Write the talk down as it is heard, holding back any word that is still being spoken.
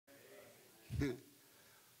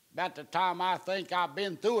About the time I think I've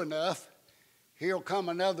been through enough, here'll come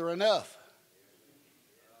another enough.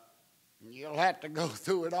 And you'll have to go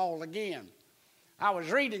through it all again. I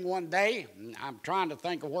was reading one day, and I'm trying to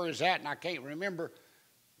think of where it's at, and I can't remember,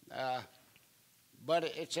 but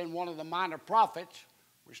it's in one of the minor prophets.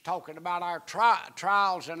 It was talking about our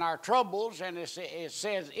trials and our troubles, and it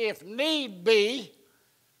says, if need be,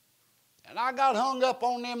 and I got hung up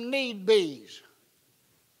on them need be's.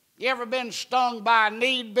 You ever been stung by a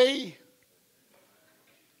need be?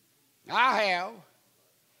 I have.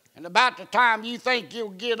 And about the time you think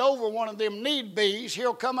you'll get over one of them need be's,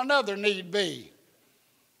 here'll come another need be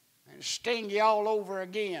and sting you all over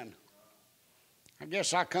again. I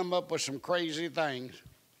guess I come up with some crazy things.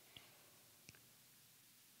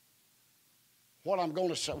 What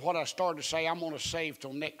I started to say, I'm going to save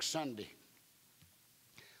till next Sunday.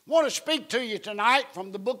 I want to speak to you tonight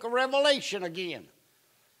from the book of Revelation again.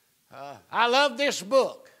 I love this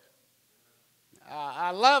book.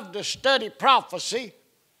 I love to study prophecy,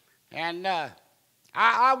 and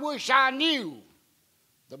I wish I knew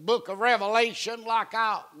the book of Revelation like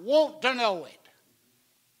I want to know it.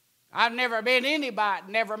 I've never met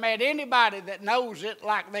anybody that knows it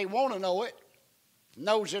like they want to know it,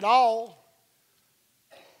 knows it all.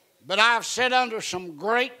 But I've sat under some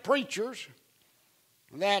great preachers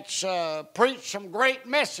that's preached some great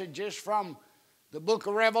messages from the book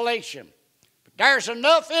of Revelation. But there's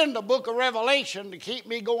enough in the book of Revelation to keep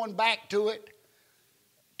me going back to it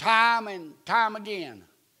time and time again.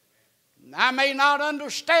 I may not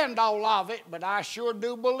understand all of it, but I sure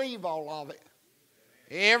do believe all of it.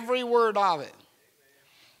 Every word of it.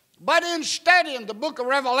 But in studying the book of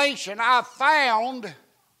Revelation, I found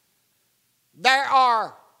there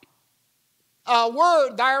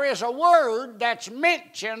is a word that's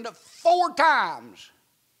mentioned 4 times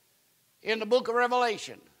in the book of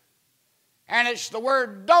Revelation. And it's the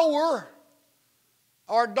word door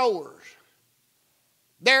or doors.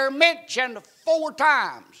 They're mentioned 4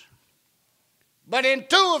 times. But in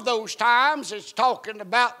 2 of those times, it's talking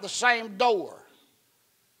about the same door.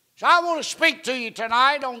 So I want to speak to you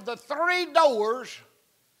tonight on the 3 doors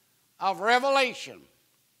of Revelation.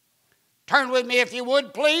 Turn with me, if you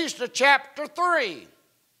would, please, to chapter 3,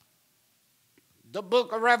 the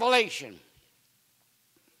book of Revelation.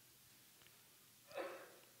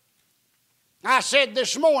 I said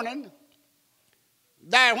this morning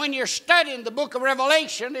that when you're studying the book of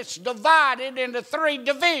Revelation, it's divided into 3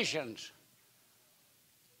 divisions.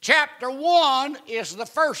 Chapter 1 is the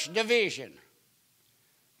first division.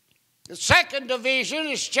 The second division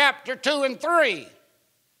is chapter 2 and 3.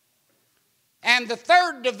 And the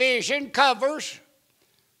third division covers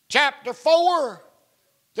chapter 4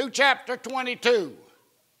 through chapter 22.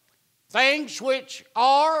 Things which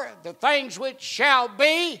are, the things which shall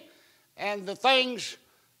be, and the things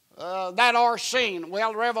that are seen.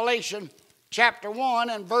 Well, Revelation chapter 1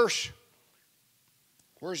 and verse,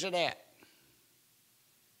 where's it at?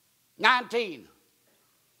 19.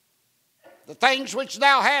 The things which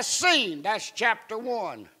thou hast seen, that's chapter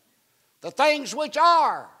 1. The things which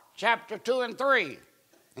are, chapter 2 and 3.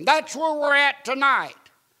 And that's where we're at tonight.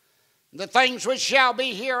 The things which shall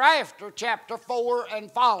be hereafter, chapter 4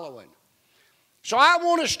 and following. So I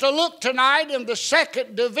want us to look tonight in the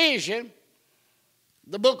second division,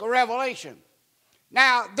 the book of Revelation.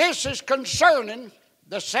 Now, this is concerning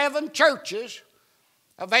the 7 churches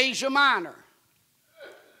of Asia Minor.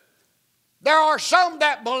 There are some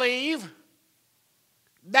that believe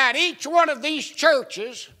that each one of these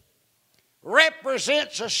churches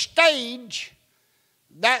represents a stage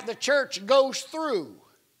that the church goes through,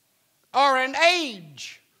 or an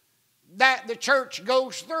age that the church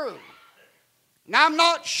goes through. Now, I'm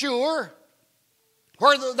not sure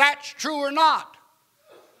whether that's true or not,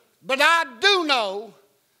 but I do know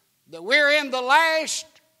that we're in the last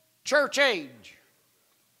church age.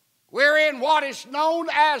 We're in what is known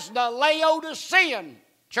as the Laodicean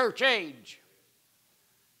church age.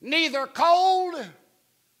 Neither cold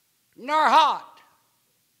nor hot.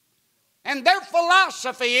 And their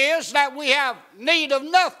philosophy is that we have need of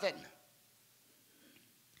nothing.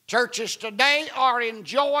 Churches today are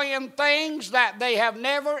enjoying things that they have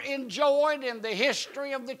never enjoyed in the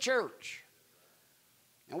history of the church.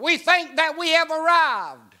 And we think that we have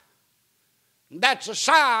arrived. And that's a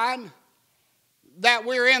sign that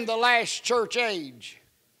we're in the last church age.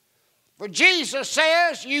 For Jesus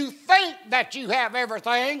says, you think that you have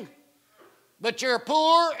everything, but you're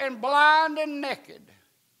poor and blind and naked.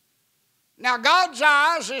 Now, God's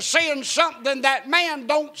eyes is seeing something that man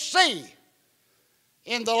don't see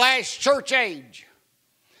in the last church age.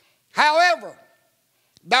 However,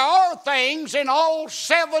 There are things in all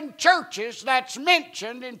 7 churches that's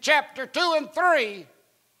mentioned in chapter 2 and 3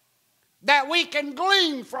 that we can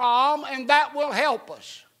glean from, and that will help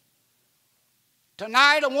us.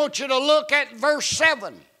 Tonight I want you to look at verse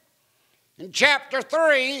 7 in chapter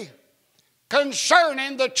 3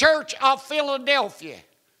 concerning the church of Philadelphia.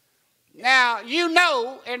 Now, you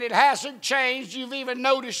know, and it hasn't changed, you've even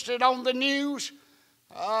noticed it on the news,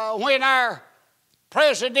 when our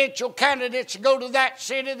presidential candidates go to that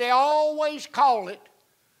city, they always call it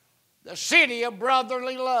the city of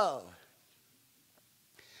brotherly love.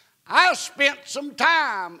 I spent some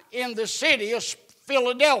time in the city of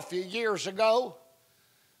Philadelphia years ago,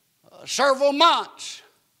 several months.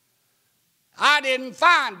 I didn't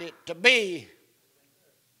find it to be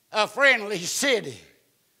a friendly city.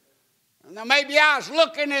 Now, maybe I was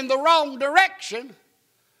looking in the wrong direction,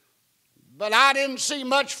 but I didn't see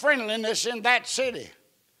much friendliness in that city.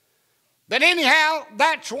 But anyhow,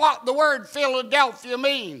 that's what the word Philadelphia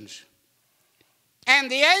means. And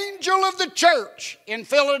the angel of the church in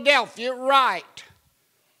Philadelphia write,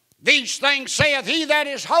 these things saith he that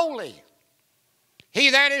is holy,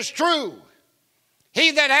 he that is true,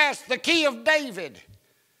 he that hath the key of David,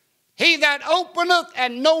 he that openeth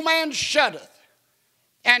and no man shutteth,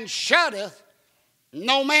 and shutteth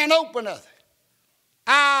no man openeth.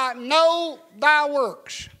 I know thy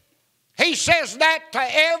works. He says that to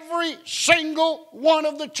every single one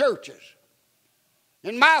of the churches.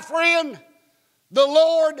 And my friend, the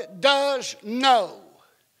Lord does know.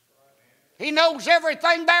 He knows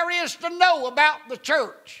everything there is to know about the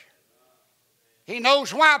church. He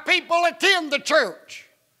knows why people attend the church.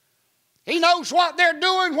 He knows what they're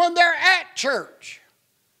doing when they're at church.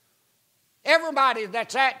 Everybody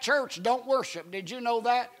that's at church don't worship. Did you know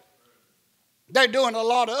that? They're doing a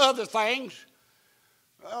lot of other things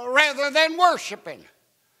rather than worshiping.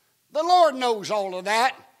 The Lord knows all of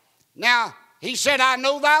that. Now, he said, I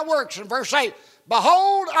know thy works. In verse 8,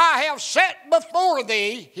 behold, I have set before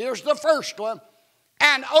thee, here's the first one,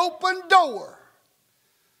 an open door,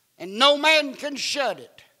 and no man can shut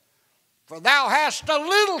it. For thou hast a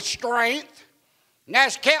little strength, and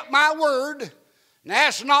hast kept my word, and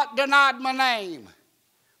hast not denied my name.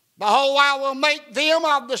 Behold, I will make them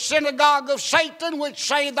of the synagogue of Satan, which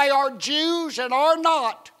say they are Jews and are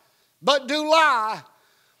not, but do lie.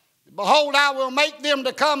 Behold, I will make them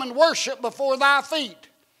to come and worship before thy feet,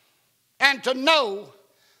 and to know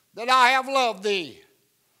that I have loved thee.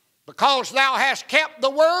 Because thou hast kept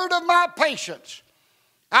the word of my patience,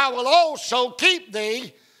 I will also keep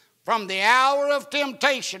thee from the hour of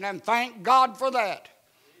temptation, and thank God for that,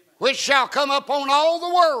 which shall come upon all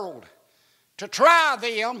the world to try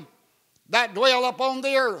them that dwell upon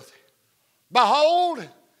the earth. Behold,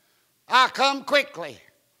 I come quickly.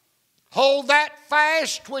 Hold that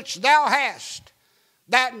fast which thou hast,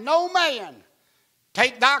 that no man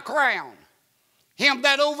take thy crown. Him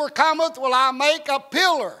that overcometh will I make a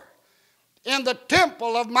pillar in the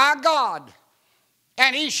temple of my God,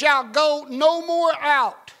 and he shall go no more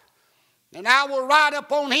out. And I will write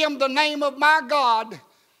upon him the name of my God,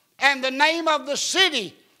 and the name of the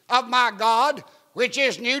city of my God, which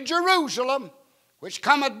is New Jerusalem, which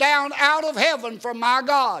cometh down out of heaven from my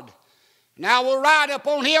God. And I will write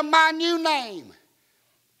upon him my new name.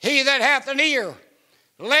 He that hath an ear,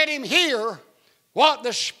 let him hear what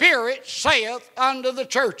the Spirit saith unto the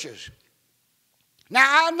churches.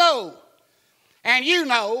 Now I know, and you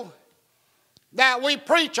know, that we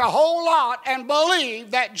preach a whole lot and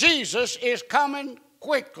believe that Jesus is coming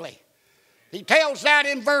quickly. He tells that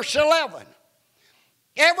in verse 11.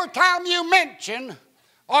 Every time you mention,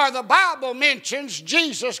 or the Bible mentions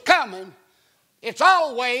Jesus coming, it's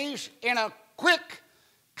always in a quick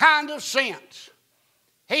kind of sense.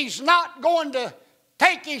 He's not going to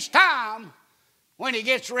take his time when he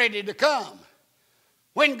gets ready to come.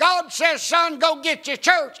 When God says, son, go get your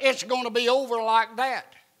church, it's going to be over like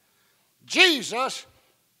that. Jesus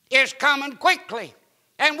is coming quickly.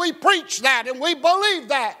 And we preach that and we believe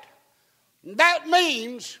that. That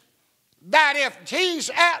means that if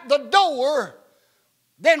he's at the door,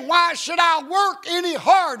 then why should I work any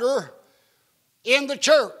harder in the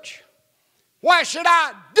church? Why should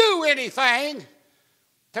I do anything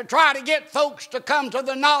to try to get folks to come to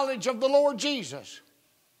the knowledge of the Lord Jesus?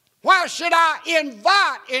 Why should I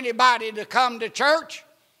invite anybody to come to church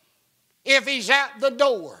if he's at the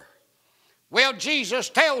door? Well, Jesus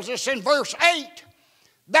tells us in verse 8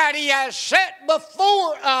 that he has set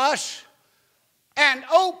before us an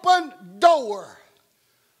open door.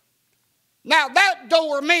 Now that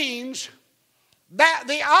door means that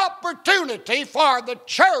the opportunity for the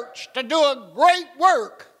church to do a great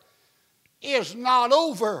work is not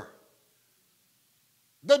over.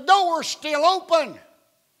 The door's still open.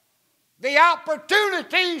 The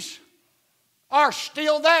opportunities are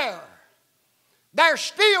still there. There's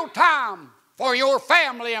still time for your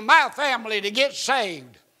family and my family to get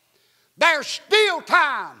saved. There's still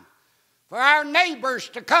time for our neighbors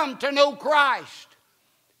to come to know Christ.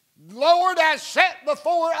 The Lord has set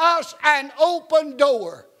before us an open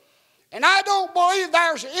door. And I don't believe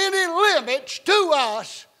there's any limits to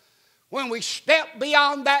us when we step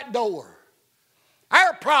beyond that door.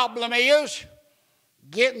 Our problem is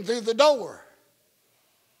getting through the door.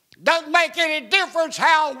 Doesn't make any difference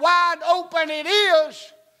how wide open it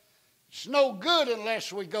is. It's no good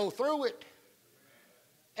unless we go through it.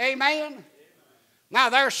 Amen? Now,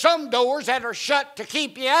 there are some doors that are shut to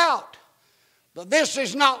keep you out, but this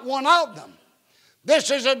is not one of them.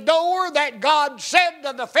 This is a door that God said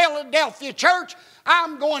to the Philadelphia church,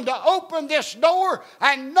 I'm going to open this door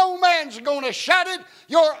and no man's going to shut it.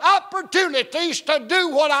 Your opportunities to do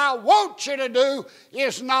what I want you to do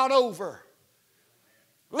is not over.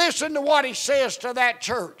 Listen to what he says to that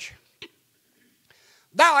church.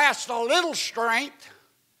 Thou hast a little strength.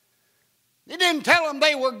 He didn't tell them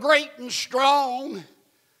they were great and strong,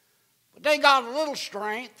 but they got a little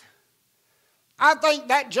strength. I think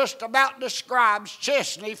that just about describes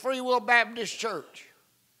Chesnee Free Will Baptist Church.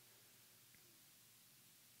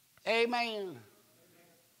 Amen.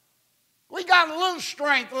 We got a little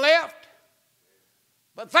strength left,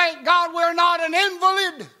 but thank God we're not an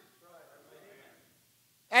invalid.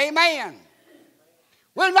 Amen.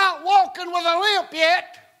 We're not walking with a limp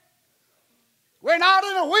yet. We're not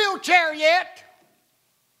in a wheelchair yet.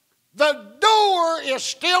 The door is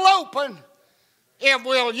still open if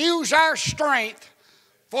we'll use our strength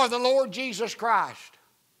for the Lord Jesus Christ.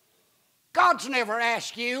 God's never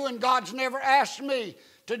asked you and God's never asked me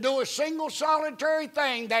to do a single solitary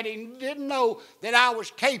thing that He didn't know that I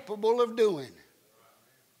was capable of doing.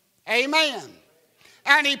 Amen.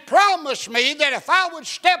 And He promised me that if I would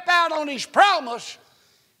step out on His promise,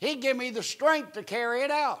 He'd give me the strength to carry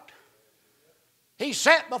it out. He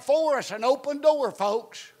set before us an open door,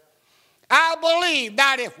 folks. I believe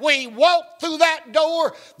that if we walk through that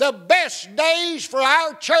door, the best days for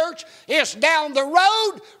our church is down the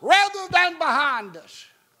road rather than behind us.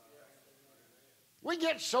 We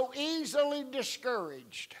get so easily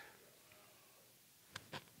discouraged.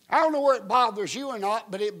 I don't know where it bothers you or not,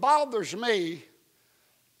 but it bothers me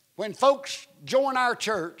when folks join our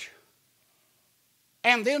church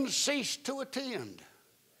and then cease to attend.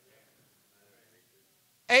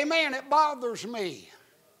 Amen. It bothers me.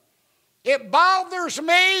 It bothers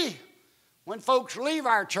me when folks leave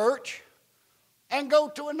our church and go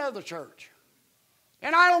to another church.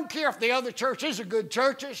 And I don't care if the other church is a good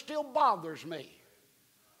church, it still bothers me.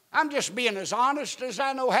 I'm just being as honest as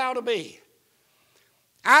I know how to be.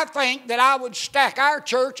 I think that I would stack our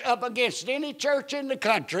church up against any church in the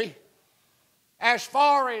country as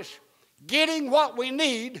far as getting what we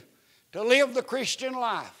need to live the Christian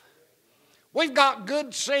life. We've got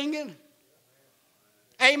good singing.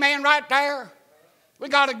 Amen, right there. We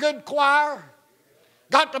got a good choir.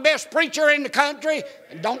 Got the best preacher in the country.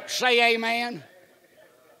 And don't say amen.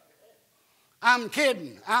 I'm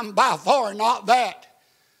kidding. I'm by far not that.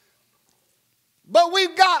 But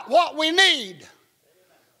we've got what we need.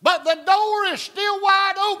 But the door is still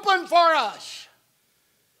wide open for us.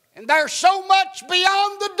 And there's so much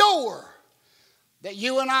beyond the door that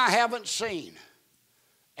you and I haven't seen.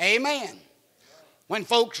 Amen. When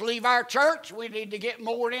folks leave our church, we need to get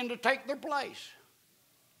more in to take their place.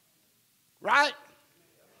 Right?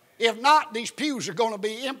 If not, these pews are going to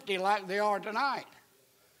be empty like they are tonight.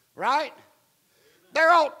 Right? There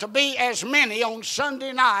ought to be as many on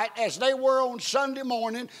Sunday night as they were on Sunday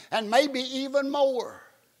morning, and maybe even more.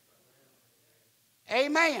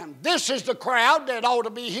 Amen. This is the crowd that ought to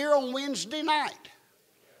be here on Wednesday night.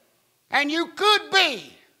 And you could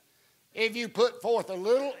be if you put forth a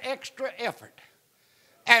little extra effort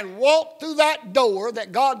and walk through that door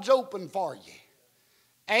that God's opened for you.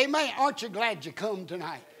 Amen. Aren't you glad you come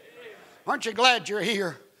tonight? Aren't you glad you're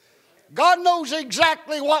here? God knows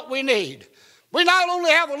exactly what we need. We not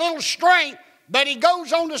only have a little strength, but He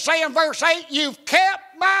goes on to say in verse 8, you've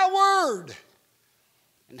kept my word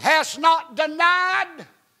and hast not denied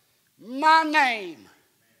my name.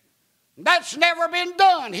 That's never been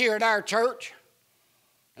done here at our church.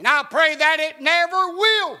 And I pray that it never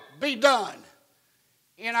will be done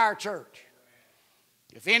in our church.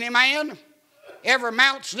 If any man ever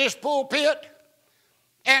mounts this pulpit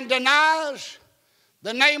and denies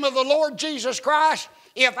the name of the Lord Jesus Christ,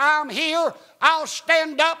 if I'm here, I'll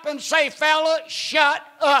stand up and say, fella, shut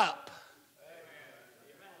up.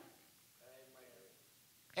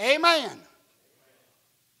 Amen.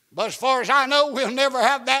 But as far as I know, we'll never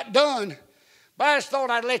have that done. But I just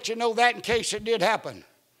thought I'd let you know that in case it did happen.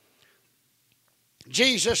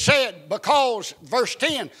 Jesus said, because, verse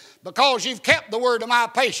 10, because you've kept the word of my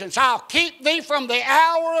patience, I'll keep thee from the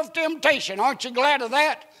hour of temptation. Aren't you glad of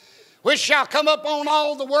that? Which shall come upon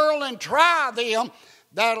all the world and try them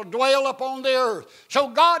that'll dwell upon the earth. So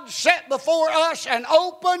God set before us an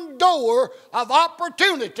open door of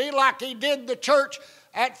opportunity like he did the church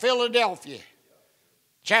at Philadelphia.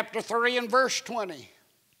 Chapter 3 and verse 20.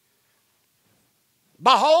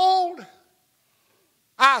 Behold,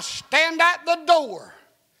 I stand at the door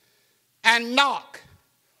and knock.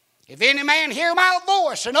 If any man hear my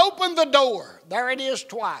voice and open the door, there it is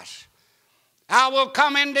twice, I will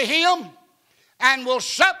come into him and will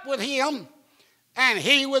sup with him and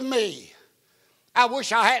he with me. I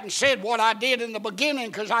wish I hadn't said what I did in the beginning,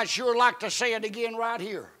 because I'd sure like to say it again right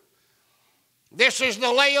here. This is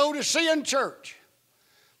the Laodicean church,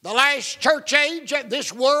 the last church age that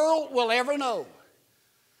this world will ever know.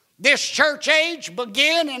 This church age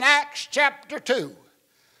began in Acts chapter 2.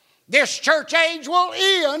 This church age will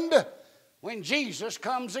end when Jesus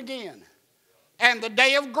comes again. And the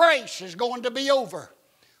day of grace is going to be over.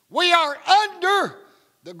 We are under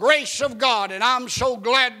the grace of God, and I'm so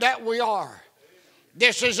glad that we are.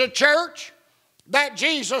 This is a church that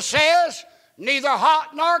Jesus says neither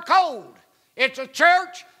hot nor cold. It's a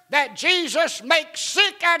church that Jesus makes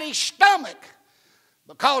sick at his stomach,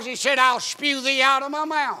 because he said, I'll spew thee out of my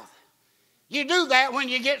mouth. You do that when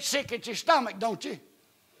you get sick at your stomach, don't you?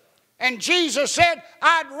 And Jesus said,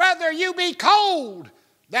 I'd rather you be cold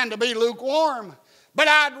than to be lukewarm. But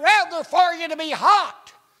I'd rather for you to be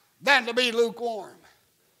hot than to be lukewarm.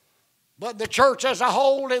 But the church as a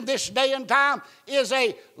whole in this day and time is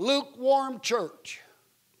a lukewarm church.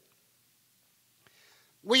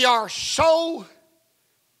 We are so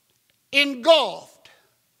engulfed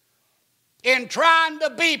in trying to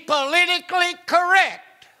be politically correct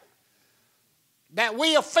that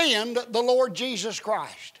we offend the Lord Jesus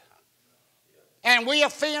Christ. And we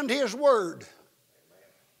offend his word.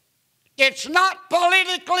 It's not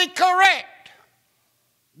politically correct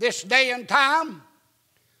this day and time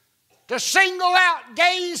to single out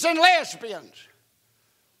gays and lesbians.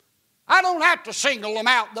 I don't have to single them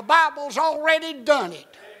out. The Bible's already done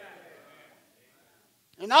it.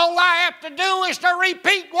 And all I have to do is to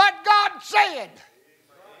repeat what God said,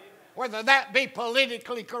 whether that be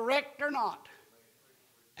politically correct or not.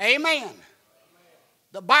 Amen.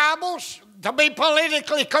 The Bible's, to be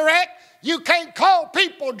politically correct, you can't call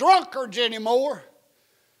people drunkards anymore.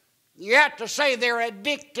 You have to say they're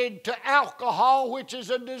addicted to alcohol, which is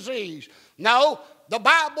a disease. No, the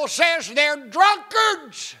Bible says they're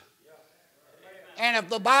drunkards. And if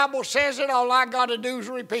the Bible says it, all I got to do is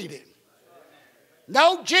repeat it.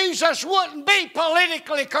 No, Jesus wouldn't be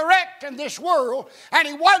politically correct in this world, and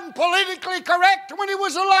he wasn't politically correct when he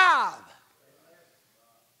was alive.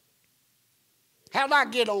 How'd I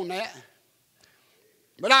get on that?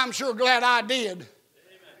 But I'm sure glad I did.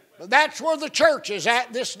 But that's where the church is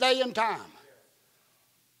at this day and time.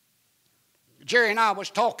 Jerry and I was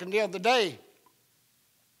talking the other day.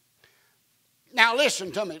 Now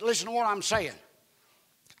listen to me. Listen to what I'm saying.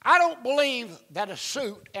 I don't believe that a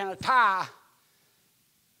suit and a tie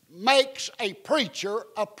makes a preacher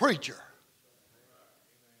a preacher.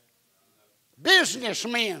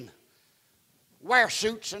 Businessmen wear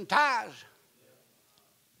suits and ties.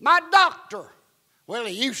 My doctor, well,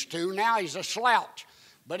 he used to. Now he's a slouch.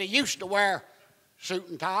 But he used to wear suit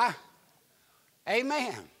and tie.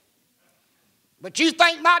 Amen. But you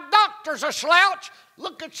think my doctor's a slouch?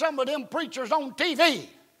 Look at some of them preachers on TV.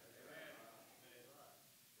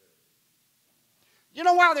 You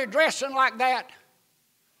know why they're dressing like that?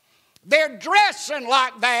 They're dressing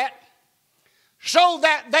like that so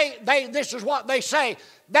that they this is what they say,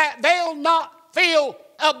 that they'll not feel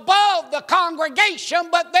above the congregation,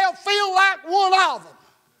 but they'll feel like one of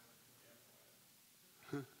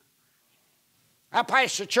them. I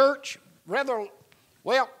passed a church,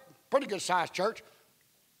 pretty good sized church,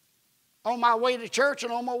 on my way to church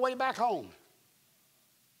and on my way back home.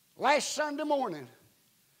 Last Sunday morning,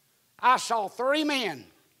 I saw 3 men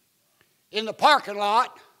in the parking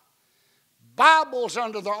lot, Bibles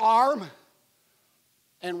under their arm,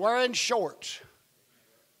 and wearing shorts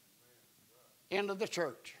into the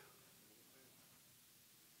church.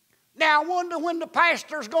 Now I wonder when the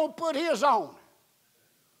pastor's going to put his on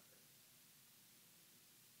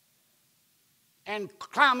and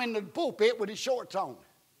climb into the pulpit with his shorts on.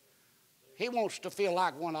 He wants to feel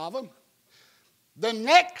like one of them. The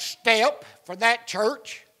next step for that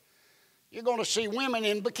church, you're going to see women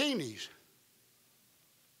in bikinis.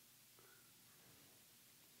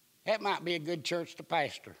 That might be a good church to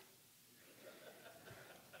pastor.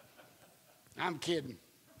 I'm kidding.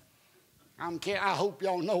 I'm kidding. I hope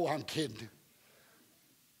y'all know I'm kidding.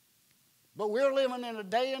 But we're living in a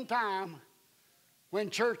day and time when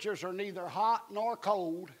churches are neither hot nor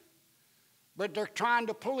cold, but they're trying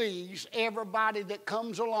to please everybody that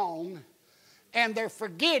comes along, and they're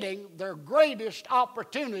forgetting their greatest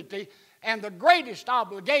opportunity and the greatest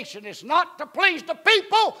obligation is not to please the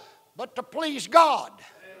people, but to please God.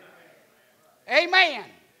 Amen.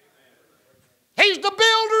 He's the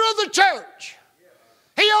builder of the church.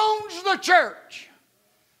 He owns the church.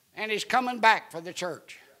 And he's coming back for the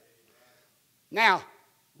church. Now,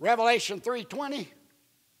 Revelation 3:20.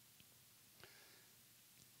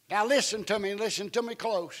 Now listen to me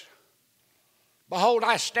close. Behold,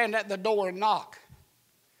 I stand at the door and knock.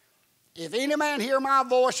 If any man hear my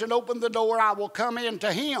voice and open the door, I will come in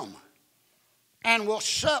to him and will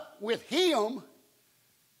sup with him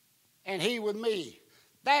and he with me.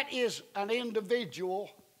 That is an individual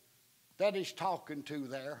that he's talking to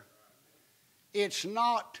there. It's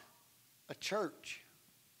not a church.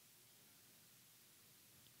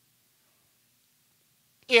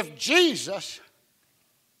 If Jesus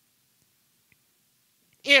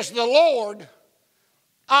is the Lord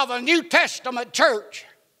of a New Testament church,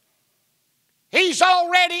 he's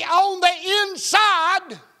already on the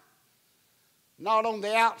inside, not on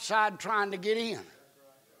the outside trying to get in.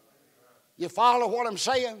 You follow what I'm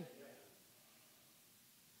saying?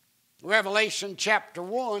 Revelation chapter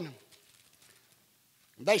 1.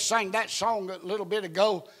 They sang that song a little bit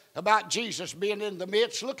ago about Jesus being in the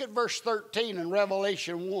midst. Look at verse 13 in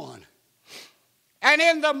Revelation 1. And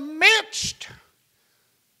in the midst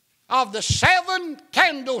of the 7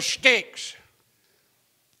 candlesticks,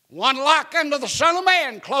 one like unto the Son of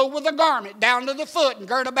Man, clothed with a garment down to the foot, and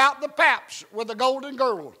girt about the paps with a golden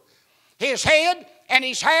girdle. His head and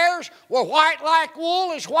his hairs were white like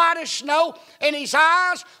wool, as white as snow, and his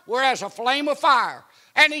eyes were as a flame of fire,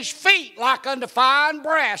 and his feet like unto fine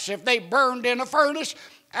brass, if they burned in a furnace,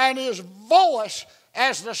 and his voice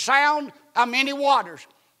as the sound of many waters.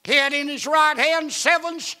 He had in his right hand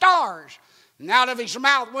 7 stars, and out of his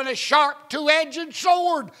mouth went a sharp 2-edged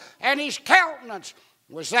sword, and his countenance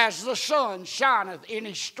was as the sun shineth in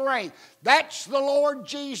his strength. That's the Lord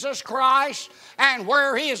Jesus Christ. And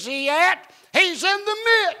where is he at? He's in the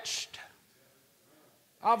midst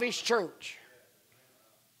of his church.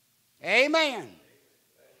 Amen.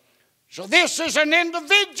 So this is an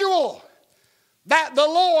individual that the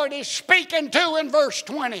Lord is speaking to in verse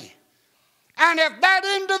 20. And if that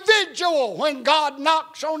individual, when God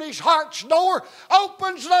knocks on his heart's door,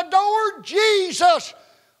 opens the door, Jesus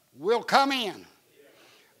will come in.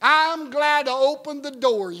 I'm glad I opened the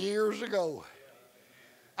door years ago.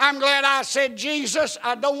 I'm glad I said, Jesus,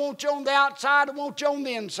 I don't want you on the outside, I want you on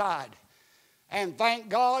the inside. And thank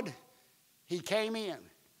God, he came in. A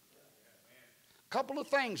couple of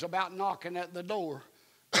things about knocking at the door.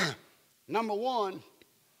 Number one,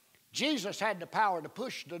 Jesus had the power to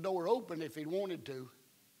push the door open if he wanted to.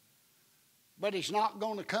 But he's not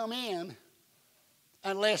going to come in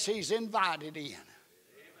unless he's invited in.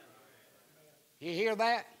 You hear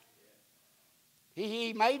that?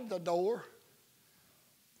 He made the door.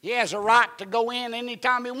 He has a right to go in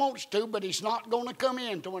anytime he wants to, but he's not going to come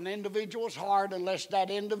into an individual's heart unless that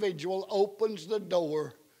individual opens the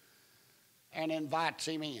door and invites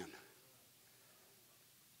him in.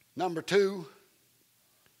 Number two,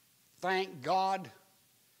 thank God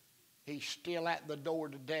he's still at the door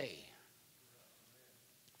today.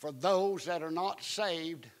 For those that are not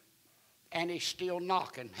saved, and he's still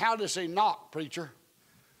knocking. How does he knock, preacher?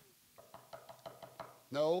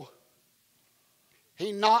 No.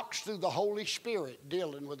 He knocks through the Holy Spirit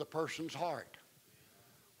dealing with a person's heart.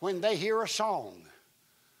 When they hear a song,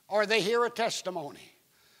 or they hear a testimony,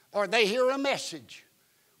 or they hear a message,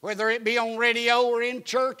 whether it be on radio or in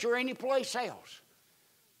church or any place else,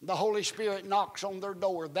 the Holy Spirit knocks on their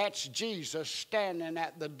door. That's Jesus standing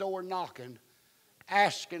at the door knocking,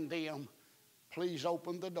 asking them, please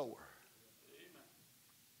open the door.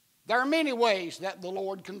 There are many ways that the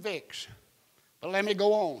Lord convicts. But let me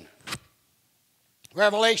go on.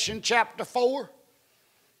 Revelation chapter 4,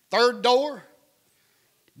 3rd door,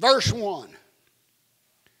 verse 1.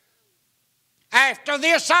 After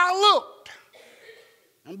this I looked,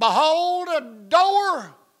 and behold, a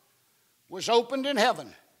door was opened in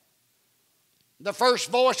heaven. The first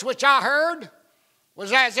voice which I heard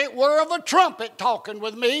was as it were of a trumpet talking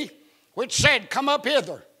with me, which said, come up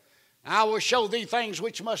hither. I will show thee things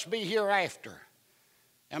which must be hereafter.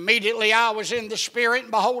 Immediately I was in the Spirit,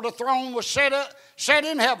 and behold, a throne was set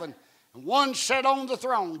in heaven, and one sat on the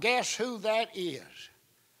throne. Guess who that is?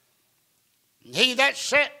 He that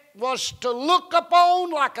sat was to look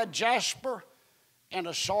upon like a jasper and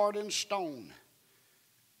a sardine stone.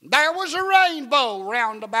 There was a rainbow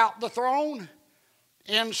round about the throne,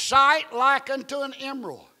 in sight like unto an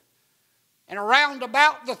emerald. And around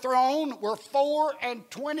about the throne were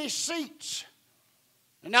 24 seats.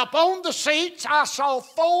 And upon the seats I saw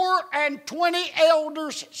 24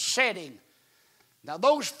 elders sitting. Now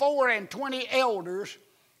those 24 elders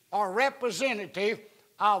are representative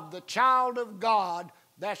of the child of God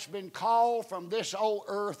that's been called from this old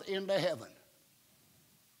earth into heaven.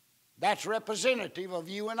 That's representative of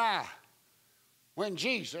you and I when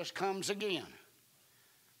Jesus comes again.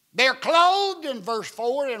 They're clothed, in verse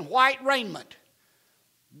 4, in white raiment.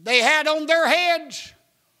 They had on their heads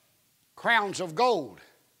crowns of gold.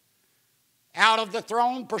 Out of the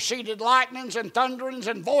throne proceeded lightnings and thunderings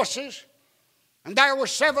and voices. And there were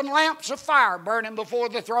 7 lamps of fire burning before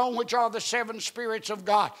the throne, which are the 7 spirits of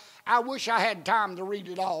God. I wish I had time to read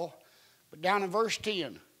it all. But down in verse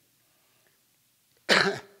 10,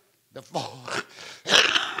 the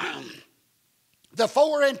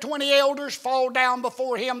 24 elders fall down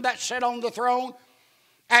before him that sat on the throne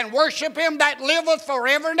and worship him that liveth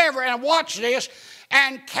forever and ever. And watch this.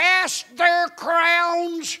 And cast their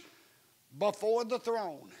crowns before the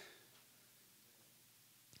throne.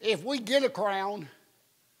 If we get a crown,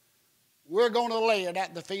 we're going to lay it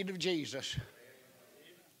at the feet of Jesus.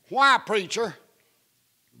 Why, preacher?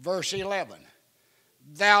 Verse 11.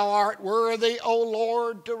 Thou art worthy, O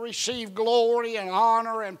Lord, to receive glory and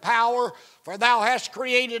honor and power, for thou hast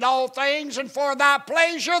created all things, and for thy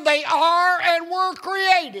pleasure they are and were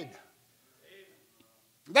created.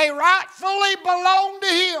 They rightfully belong to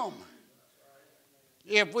him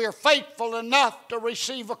if we're faithful enough to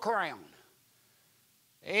receive a crown.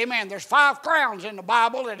 Amen. There's 5 crowns in the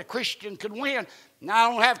Bible that a Christian could win. Now,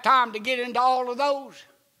 I don't have time to get into all of those.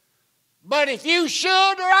 But if you should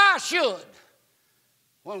or I should,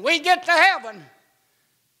 when we get to heaven,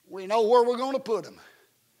 we know where we're going to put them.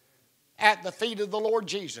 At the feet of the Lord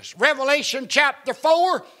Jesus. Revelation chapter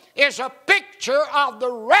 4 is a picture of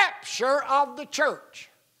the rapture of the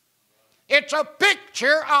church. It's a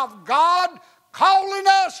picture of God calling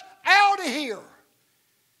us out of here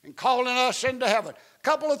and calling us into heaven. A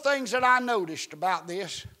couple of things that I noticed about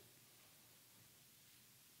this.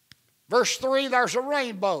 Verse 3, there's a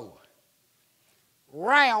rainbow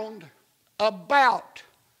round about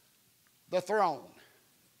the throne.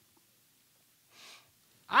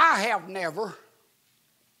 I have never,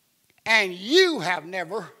 and you have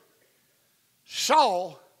never,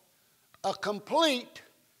 saw a complete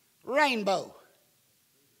rainbow.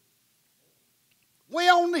 We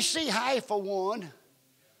only see half of one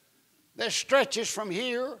that stretches from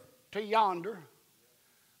here to yonder.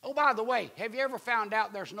 Oh, by the way, have you ever found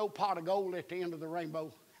out there's no pot of gold at the end of the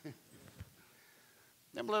rainbow?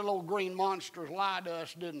 Them little old green monsters lied to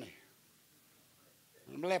us, didn't they?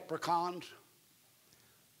 Them leprechauns.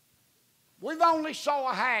 We've only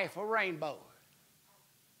saw a half a rainbow.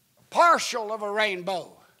 Partial of a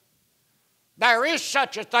rainbow. There is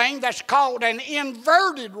such a thing that's called an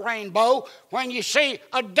inverted rainbow when you see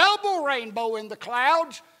a double rainbow in the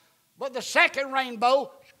clouds, but the second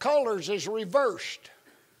rainbow colors is reversed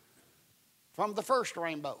from the first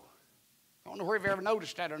rainbow. I don't know if you've ever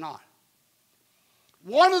noticed that or not.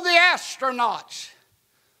 One of the astronauts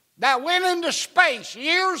that went into space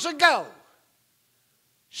years ago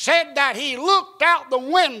said that he looked out the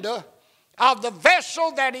window of the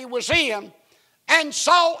vessel that he was in and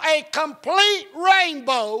saw a complete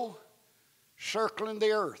rainbow circling the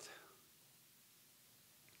earth.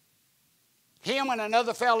 Him and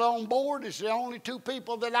another fellow on board is the only 2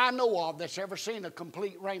 people that I know of that's ever seen a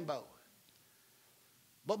complete rainbow.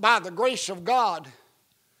 But by the grace of God,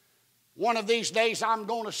 one of these days I'm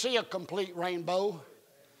going to see a complete rainbow,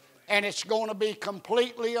 and it's going to be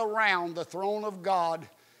completely around the throne of God,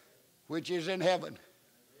 which is in heaven.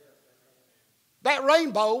 That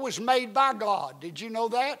rainbow was made by God. Did you know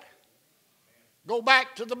that? Go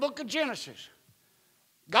back to the book of Genesis.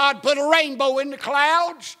 God put a rainbow in the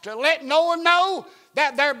clouds to let Noah know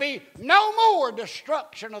that there be no more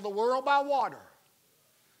destruction of the world by water.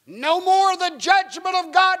 No more of the judgment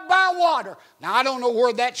of God by water. Now, I don't know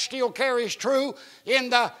where that still carries true in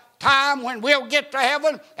the time when we'll get to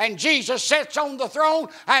heaven and Jesus sits on the throne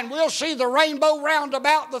and we'll see the rainbow round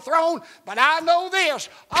about the throne. But I know this,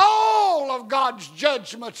 all of God's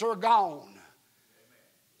judgments are gone.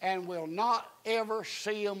 And we'll not ever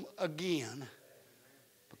see them again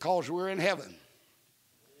because we're in heaven.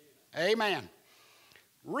 Amen.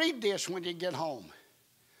 Read this when you get home.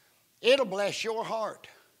 It'll bless your heart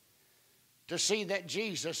to see that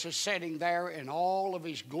Jesus is sitting there in all of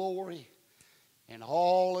his glory in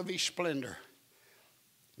all of his splendor.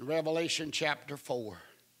 In Revelation chapter 4.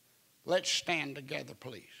 Let's stand together,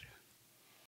 please.